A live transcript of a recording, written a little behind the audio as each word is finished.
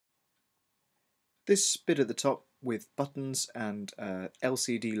This bit at the top with buttons and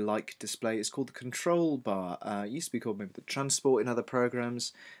LCD-like display is called the control bar. It used to be called maybe the transport in other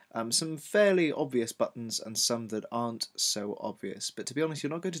programs. Some fairly obvious buttons and some that aren't so obvious. But to be honest, you're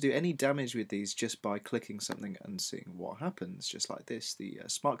not going to do any damage with these just by clicking something and seeing what happens, just like this, the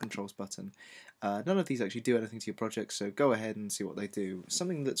Smart Controls button. None of these actually do anything to your project, so go ahead and see what they do.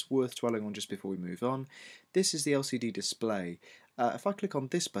 Something that's worth dwelling on just before we move on. This is the LCD display. If I click on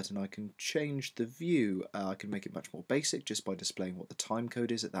this button, I can change the view. I can make it much more basic just by displaying what the time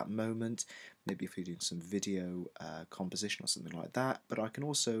code is at that moment. Maybe if you're doing some video composition or something like that. But I can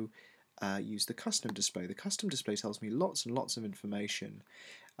also use the custom display. The custom display tells me lots and lots of information.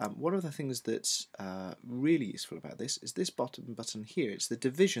 One of the things that's really useful about this is this bottom button here. It's the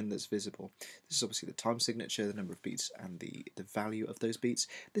division that's visible. This is obviously the time signature, the number of beats, and the value of those beats.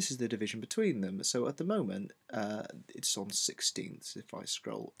 This is the division between them. So at the moment, it's on 16ths. If I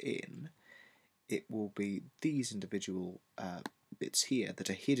scroll in, it will be these individual bits here that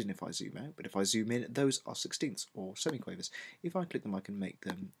are hidden if I zoom out, but if I zoom in, those are 16ths or semiquavers. If I click them, I can make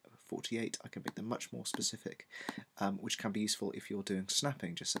them 48. I can make them much more specific, which can be useful if you're doing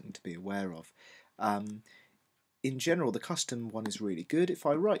snapping, just something to be aware of. In general, the custom one is really good. If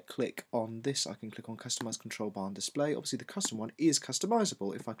I right click on this, I can click on Customize Control Bar and Display. Obviously the custom one is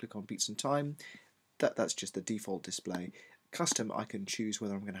customizable. If I click on Beats and Time, that's just the default display. Custom, I can choose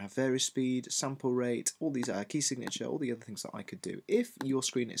whether I'm going to have various speed, sample rate, all these key signature, all the other things that I could do. If your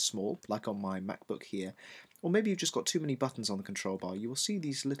screen is small, like on my MacBook here, or maybe you've just got too many buttons on the control bar, you will see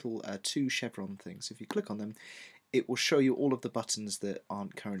these little two chevron things. If you click on them, it will show you all of the buttons that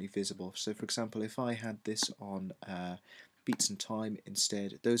aren't currently visible. So for example, if I had this on Beats and Time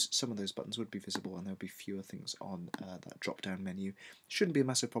instead, some of those buttons would be visible and there would be fewer things on that drop down menu. Shouldn't be a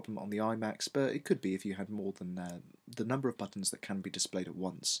massive problem on the iMacs, but it could be if you had more than the number of buttons that can be displayed at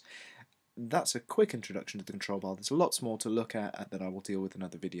once. That's a quick introduction to the control bar. There's lots more to look at that I will deal with in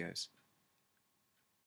other videos.